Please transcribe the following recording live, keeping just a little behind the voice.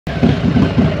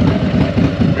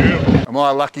Am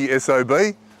I a lucky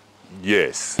SOB?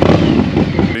 Yes.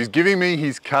 He's giving me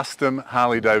his custom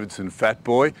Harley Davidson Fat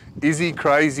Boy. Is he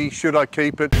crazy? Should I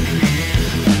keep it?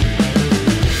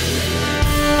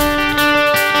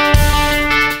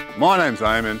 My name's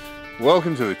Eamon.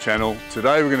 Welcome to the channel.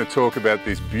 Today we're going to talk about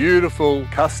this beautiful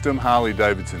custom Harley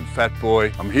Davidson Fat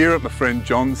Boy. I'm here at my friend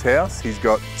John's house. He's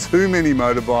got too many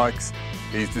motorbikes.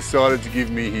 He's decided to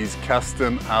give me his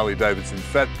custom Harley Davidson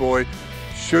Fat Boy.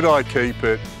 Should I keep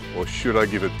it or should I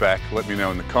give it back? Let me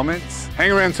know in the comments. Hang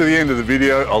around to the end of the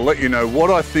video. I'll let you know what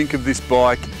I think of this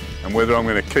bike and whether I'm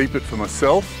going to keep it for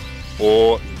myself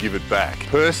or give it back.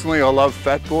 Personally, I love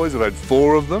Fat Boys. I've had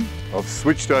 4 of them. I've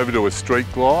switched over to a Street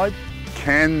Glide.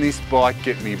 Can this bike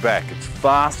get me back? It's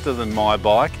faster than my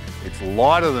bike. It's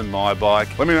lighter than my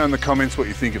bike. Let me know in the comments what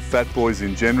you think of Fat Boys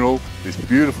in general. This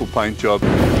beautiful paint job.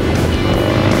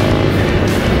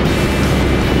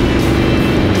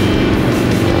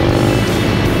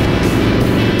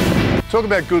 Talk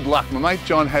about good luck. My mate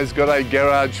John has got a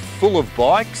garage full of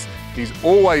bikes. He's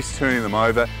always turning them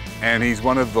over and he's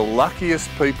one of the luckiest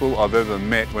people I've ever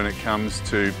met when it comes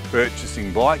to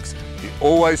purchasing bikes. He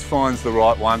always finds the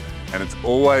right one and it's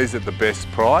always at the best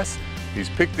price. He's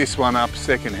picked this one up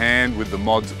second hand with the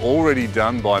mods already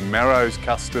done by Marrow's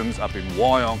Customs up in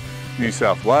Wyong, New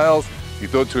South Wales. He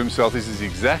thought to himself, this is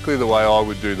exactly the way I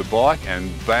would do the bike,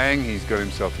 and bang, he's got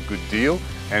himself a good deal.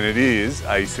 And it is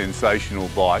a sensational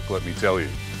bike, let me tell you.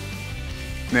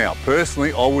 Now,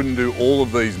 personally, I wouldn't do all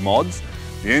of these mods.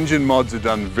 The engine mods are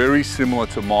done very similar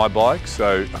to my bike,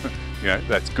 so you know,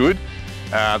 that's good.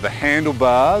 The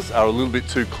handlebars are a little bit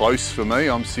too close for me.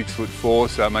 I'm 6'4",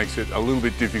 so it makes it a little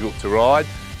bit difficult to ride.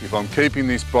 If I'm keeping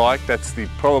this bike, that's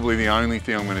probably the only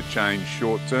thing I'm going to change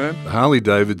short term. The Harley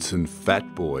Davidson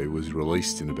Fat Boy was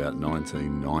released in about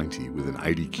 1990 with an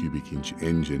 80 cubic inch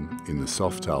engine in the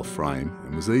Softail frame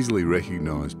and was easily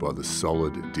recognised by the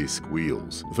solid disc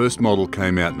wheels. The first model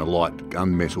came out in a light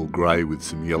gunmetal grey with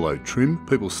some yellow trim.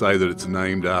 People say that it's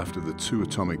named after the 2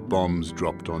 atomic bombs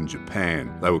dropped on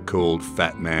Japan. They were called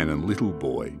Fat Man and Little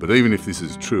Boy. But even if this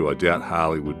is true, I doubt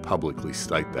Harley would publicly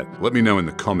state that. Let me know in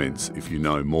the comments if you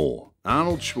know more.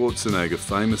 Arnold Schwarzenegger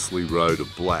famously rode a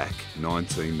black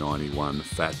 1991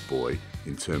 Fat Boy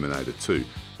in Terminator 2,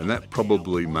 and that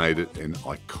probably made it an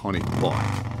iconic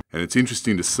bike. And it's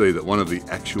interesting to see that one of the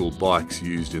actual bikes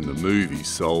used in the movie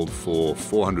sold for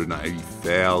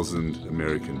 $480,000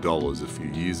 American dollars a few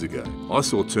years ago. I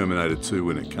saw Terminator 2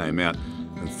 when it came out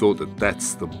and thought that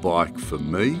that's the bike for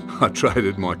me. I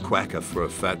traded my Quacker for a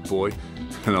Fat Boy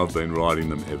and I've been riding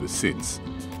them ever since.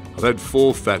 I've had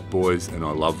 4 Fat Boys and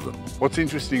I love them. What's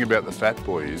interesting about the Fat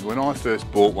Boy is when I first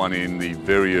bought one in the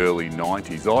very early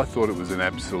 90s, I thought it was an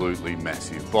absolutely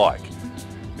massive bike.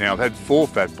 Now I've had 4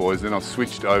 Fat Boys, then I've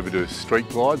switched over to Street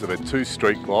Glides. I've had 2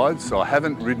 Street Glides, so I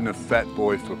haven't ridden a Fat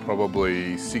Boy for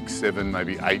probably 6, 7,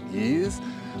 maybe 8 years.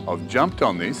 I've jumped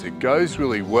on this, it goes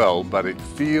really well, but it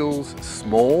feels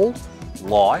small,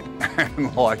 light,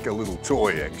 and like a little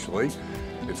toy actually.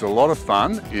 It's a lot of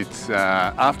fun. It's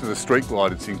after the Street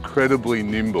Glide, it's incredibly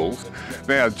nimble.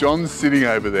 Now, John's sitting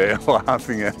over there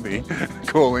laughing at me,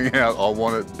 calling out, I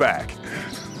want it back.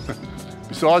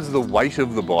 Besides the weight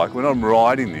of the bike, when I'm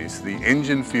riding this, the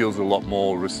engine feels a lot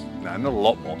more,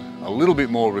 a little bit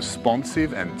more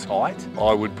responsive and tight.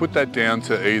 I would put that down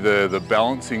to either the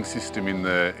balancing system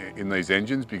in these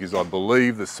engines, because I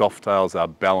believe the Softails are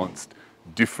balanced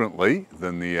differently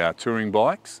than the touring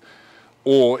bikes.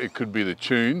 Or it could be the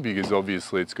tune, because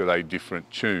obviously it's got a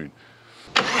different tune.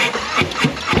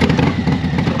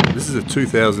 This is a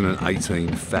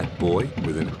 2018 Fat Boy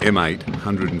with an M8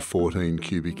 114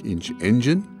 cubic inch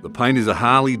engine. The paint is a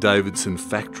Harley Davidson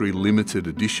factory limited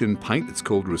edition paint. It's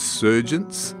called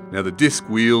Resurgence. Now the disc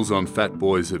wheels on Fat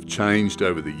Boys have changed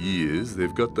over the years.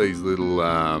 They've got these little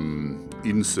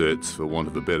inserts, for want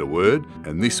of a better word,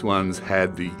 and this one's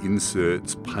had the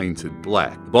inserts painted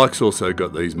black. The bike's also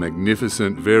got these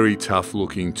magnificent, very tough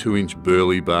looking 2-inch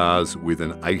burley bars with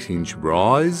an 8-inch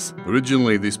rise.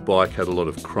 Originally this bike had a lot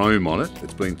of chrome on it.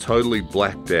 It's been totally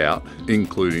blacked out,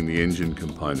 including the engine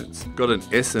components. Got an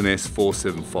S&S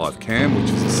 475 cam, which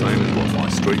is the same as what my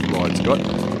Street Glide's got,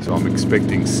 so I'm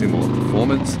expecting similar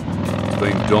performance. It's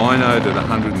been dynoed at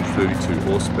 132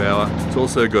 horsepower. It's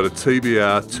also got a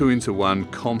TBR 2-into-1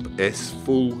 Comp S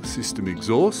full system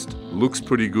exhaust. Looks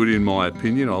pretty good in my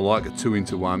opinion. I like a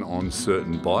 2-into-1 on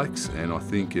certain bikes, and I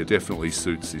think it definitely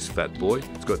suits this Fat Boy.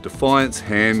 It's got Defiance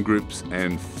hand grips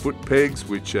and foot pegs,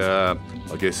 which are,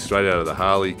 I guess, straight out of the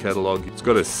Harley catalogue. It's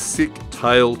got a sick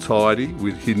tail tidy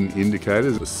with hidden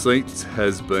indicators. The seat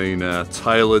has been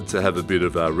tailored to have a bit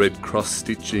of red cross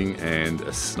stitching and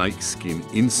a snakeskin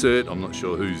insert. I'm not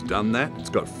sure who's done that. It's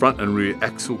got front and rear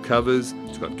axle covers.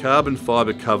 It's got carbon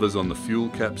fibre covers on the fuel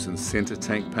caps and centre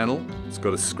tank panel. It's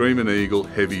got a Screamin' Eagle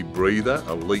heavy breather,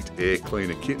 elite air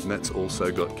cleaner kit, and that's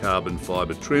also got carbon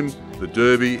fibre trim. The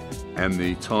derby and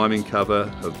the timing cover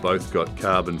have both got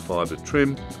carbon fibre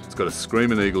trim. It's got a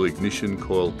Screamin' Eagle ignition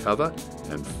coil cover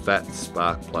and fat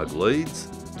spark plug leads.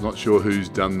 Not sure who's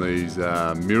done these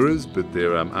mirrors, but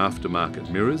they're aftermarket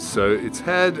mirrors. So it's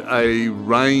had a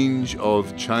range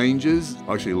of changes.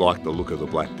 I actually like the look of the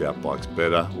blacked out bikes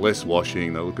better. Less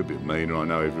washing, they look a bit meaner. I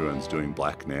know everyone's doing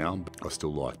black now, but I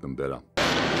still like them better.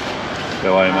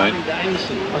 How are you, mate? Harley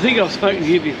Davidson. I think I've spoken to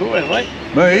you before, have I?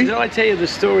 Me? Did I tell you the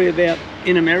story about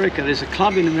in America? There's a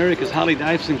club in America, it's Harley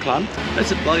Davidson Club.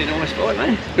 That's a bloody nice bike,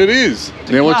 mate. It is.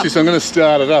 Now watch this, I'm going to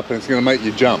start it up and it's going to make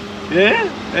you jump. Yeah?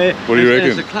 What do you reckon?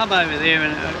 There's a club over there,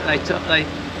 and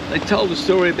they told the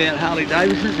story about Harley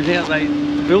Davidson and how they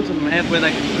built them and where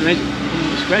they invented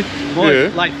from scratch. My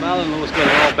late father-in-law's got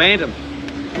an old Bantam.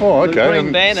 Oh, okay.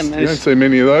 Green Bantam. You don't see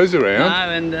many of those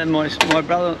around. No, and my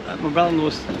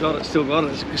brother-in-law's got it, still got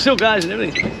it. It still goes and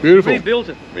everything. Beautiful. Rebuilt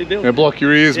it. Now block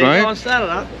your ears, mate. Go on, start it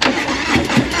up.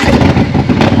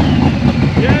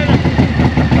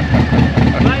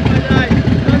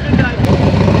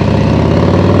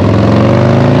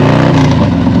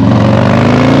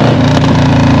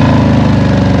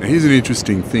 Here's an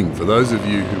interesting thing. For those of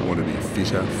you who want to be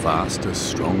fitter, faster,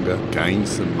 stronger, gain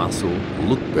some muscle,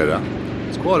 look better,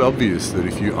 it's quite obvious that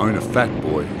if you own a Fat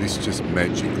Boy, this just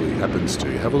magically happens to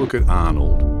you. Have a look at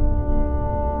Arnold.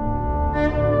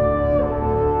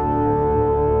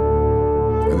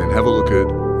 And then have a look at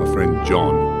my friend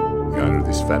John, the owner of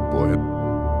this Fat Boy.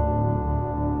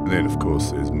 And then, of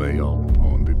course, there's me. I'm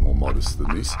a bit more modest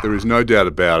than this. There is no doubt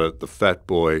about it, the Fat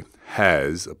Boy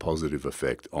has a positive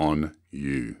effect on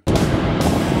you.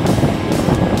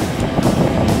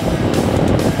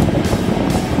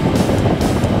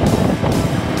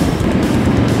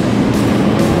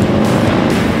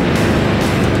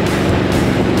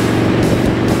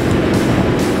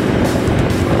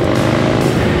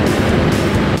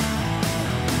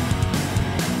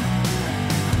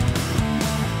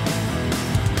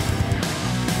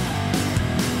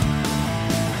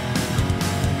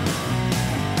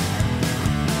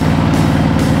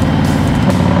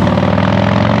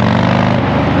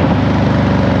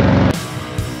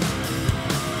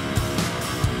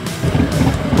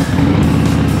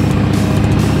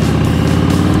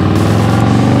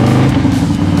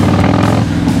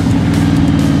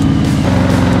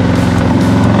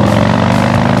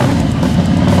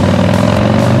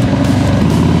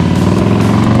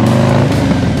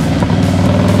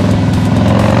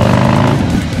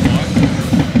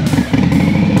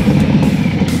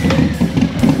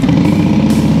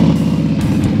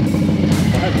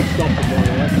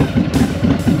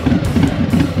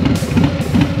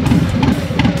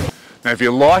 Now, if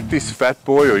you like this Fat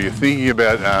Boy or you're thinking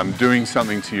about doing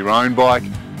something to your own bike,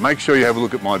 make sure you have a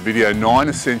look at my video, 9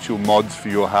 essential mods for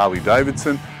your Harley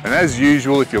Davidson. And as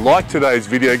usual, if you liked today's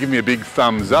video, give me a big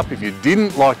thumbs up. If you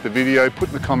didn't like the video, put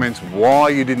in the comments why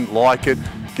you didn't like it.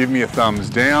 Give me a thumbs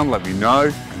down, let me know.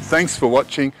 And thanks for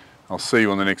watching. I'll see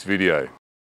you on the next video.